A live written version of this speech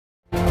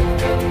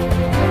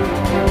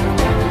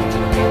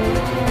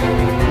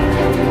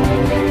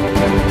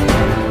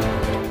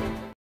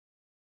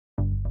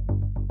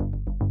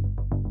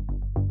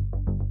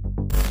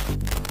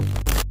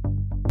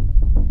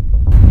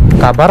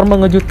Kabar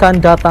mengejutkan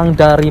datang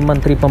dari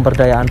Menteri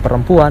Pemberdayaan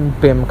Perempuan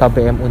BEM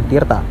KBM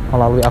Untirta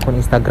melalui akun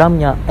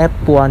Instagramnya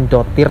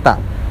 @puan.tirta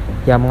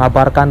yang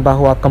mengabarkan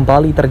bahwa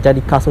kembali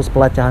terjadi kasus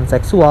pelecehan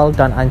seksual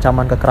dan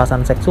ancaman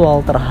kekerasan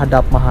seksual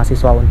terhadap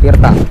mahasiswa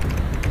Untirta.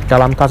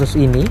 Dalam kasus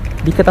ini,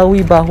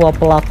 diketahui bahwa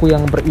pelaku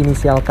yang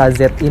berinisial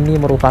KZ ini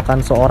merupakan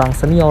seorang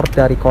senior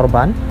dari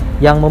korban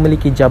yang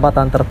memiliki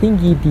jabatan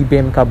tertinggi di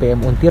BEM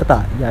KBM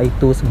Untirta,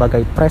 yaitu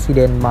sebagai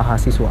Presiden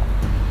Mahasiswa.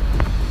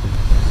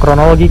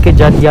 Kronologi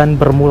kejadian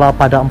bermula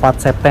pada 4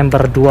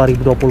 September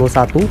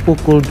 2021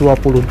 pukul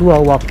 22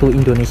 waktu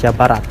Indonesia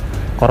Barat.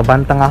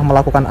 Korban tengah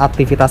melakukan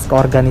aktivitas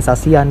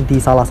keorganisasian di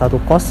salah satu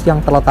kos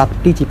yang terletak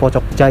di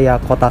Cipocok Jaya,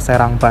 Kota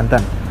Serang,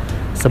 Banten.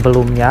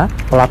 Sebelumnya,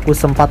 pelaku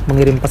sempat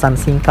mengirim pesan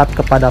singkat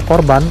kepada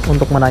korban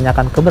untuk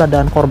menanyakan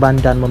keberadaan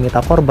korban dan meminta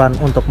korban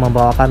untuk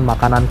membawakan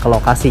makanan ke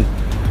lokasi.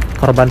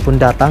 Korban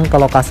pun datang ke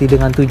lokasi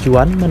dengan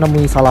tujuan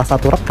menemui salah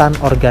satu rekan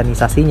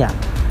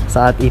organisasinya.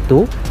 Saat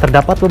itu,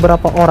 terdapat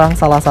beberapa orang,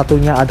 salah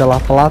satunya adalah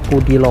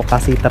pelaku di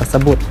lokasi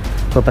tersebut.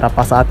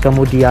 Beberapa saat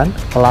kemudian,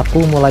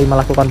 pelaku mulai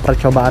melakukan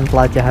percobaan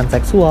pelecehan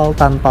seksual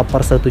tanpa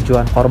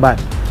persetujuan korban.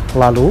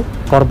 Lalu,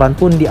 korban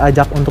pun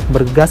diajak untuk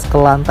bergas ke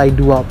lantai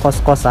 2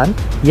 kos-kosan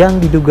yang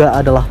diduga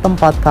adalah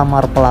tempat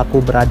kamar pelaku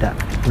berada.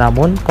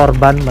 Namun,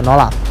 korban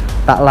menolak.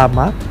 Tak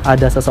lama,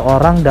 ada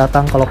seseorang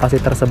datang ke lokasi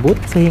tersebut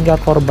sehingga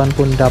korban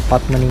pun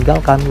dapat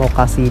meninggalkan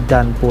lokasi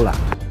dan pulang.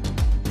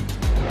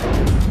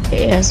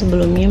 Ya,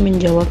 sebelumnya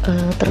menjawab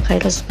terkait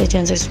kasus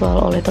pelecehan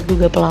seksual oleh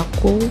terduga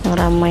pelaku yang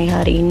ramai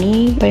hari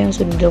ini, apa yang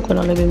sudah dilakukan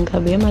oleh BEM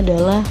KBM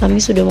adalah kami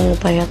sudah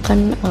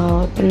mengupayakan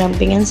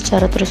pendampingan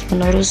secara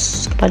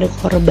terus-menerus kepada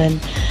korban,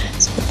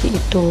 seperti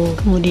itu.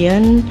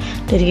 Kemudian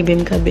dari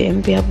BEM KBM,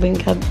 pihak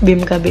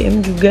BEM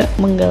KBM juga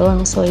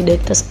menggalang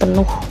solidaritas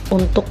penuh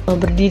untuk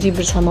berdiri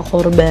bersama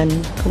korban.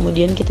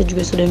 Kemudian kita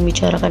juga sudah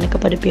membicarakannya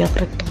kepada pihak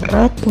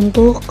rektorat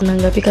untuk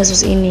menanggapi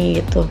kasus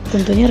ini gitu.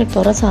 Tentunya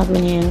rektorat sangat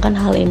menyayangkan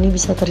hal ini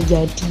bisa terjadi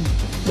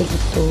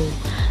begitu.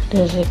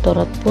 Dan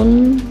rektorat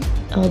pun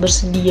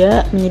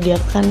bersedia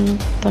menyediakan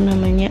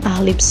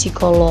ahli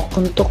psikolog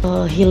untuk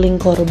healing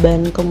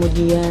korban.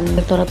 Kemudian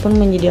rektorat pun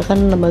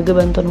menyediakan lembaga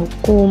bantuan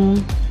hukum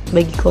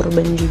bagi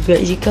korban juga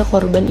jika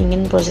korban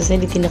ingin prosesnya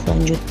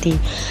ditindaklanjuti.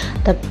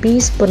 Tapi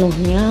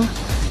sepenuhnya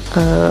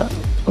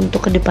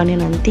untuk kedepannya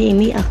nanti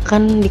ini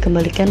akan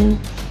dikembalikan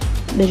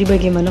dari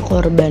bagaimana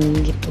korban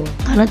gitu,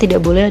 karena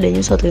tidak boleh adanya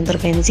suatu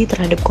intervensi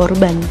terhadap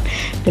korban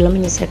dalam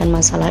menyelesaikan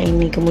masalah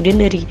ini. Kemudian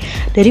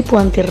dari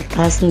Puan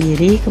Tirta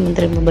sendiri,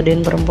 Kementerian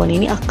Pemberdayaan Perempuan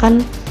ini akan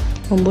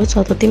membuat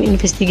suatu tim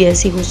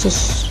investigasi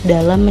khusus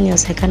dalam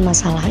menyelesaikan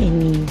masalah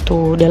ini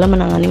dalam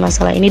menangani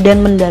masalah ini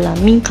dan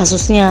mendalami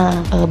kasusnya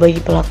bagi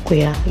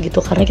pelaku ya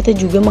gitu, karena kita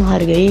juga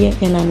menghargai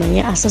yang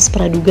namanya asas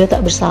praduga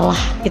tak bersalah,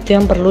 itu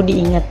yang perlu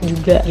diingat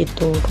juga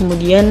gitu.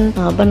 Kemudian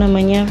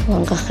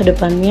langkah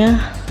kedepannya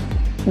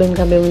BEM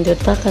KBM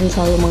Untirta akan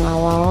selalu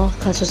mengawal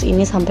kasus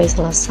ini sampai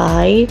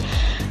selesai,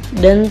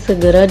 dan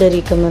segera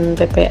dari Kemen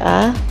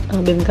PPA,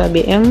 BEM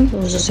KBM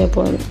khususnya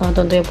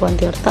tentunya Puan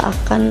Tirta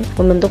akan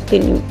membentuk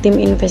tim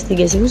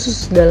investigasi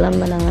khusus dalam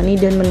menangani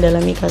dan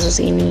mendalami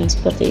kasus ini,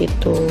 seperti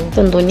itu.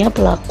 Tentunya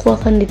pelaku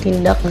akan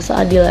ditindak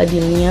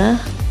seadil-adilnya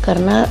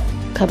karena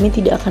kami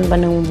tidak akan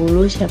pandang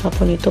bulu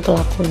siapapun itu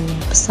pelakunya.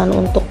 Pesan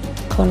untuk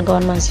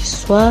kawan-kawan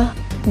mahasiswa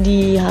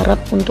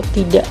diharap untuk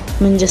tidak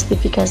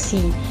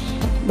menjustifikasi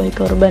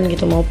baik korban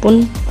gitu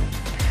maupun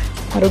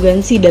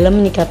arogansi dalam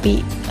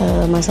menyikapi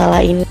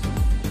masalah ini.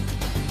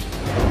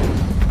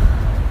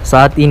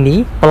 Saat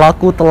ini,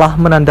 pelaku telah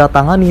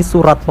menandatangani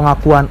surat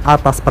pengakuan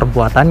atas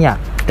perbuatannya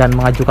dan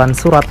mengajukan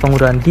surat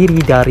pengunduran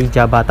diri dari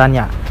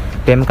jabatannya.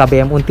 BEM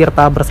KBM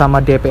Untirta bersama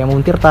DPM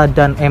Untirta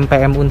dan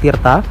MPM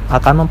Untirta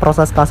akan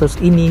memproses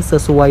kasus ini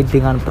sesuai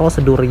dengan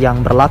prosedur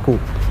yang berlaku,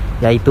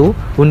 yaitu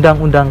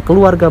Undang-Undang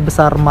Keluarga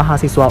Besar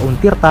Mahasiswa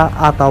Untirta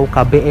atau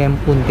KBM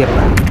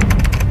Untirta.